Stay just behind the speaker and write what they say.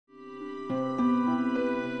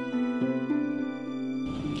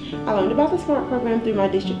I learned about the SMART program through my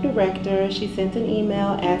district director. She sent an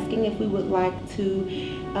email asking if we would like to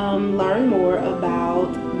learn more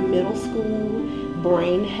about middle school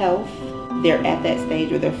brain health. They're at that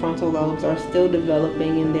stage where their frontal lobes are still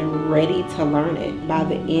developing and they're ready to learn it. By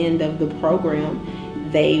the end of the program,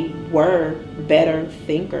 they were better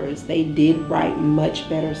thinkers. They did write much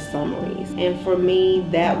better summaries. And for me,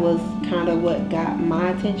 that was kind of what got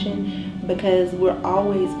my attention, because we're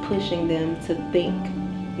always pushing them to think,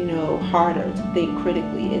 harder, to think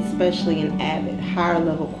critically, especially in AVID, higher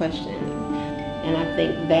level questioning. And I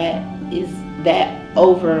think that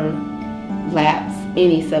overlaps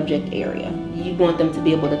any subject area. You want them to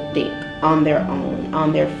be able to think on their own,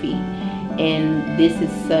 on their feet. And this is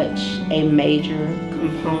such a major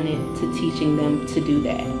component to teaching them to do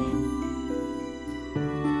that.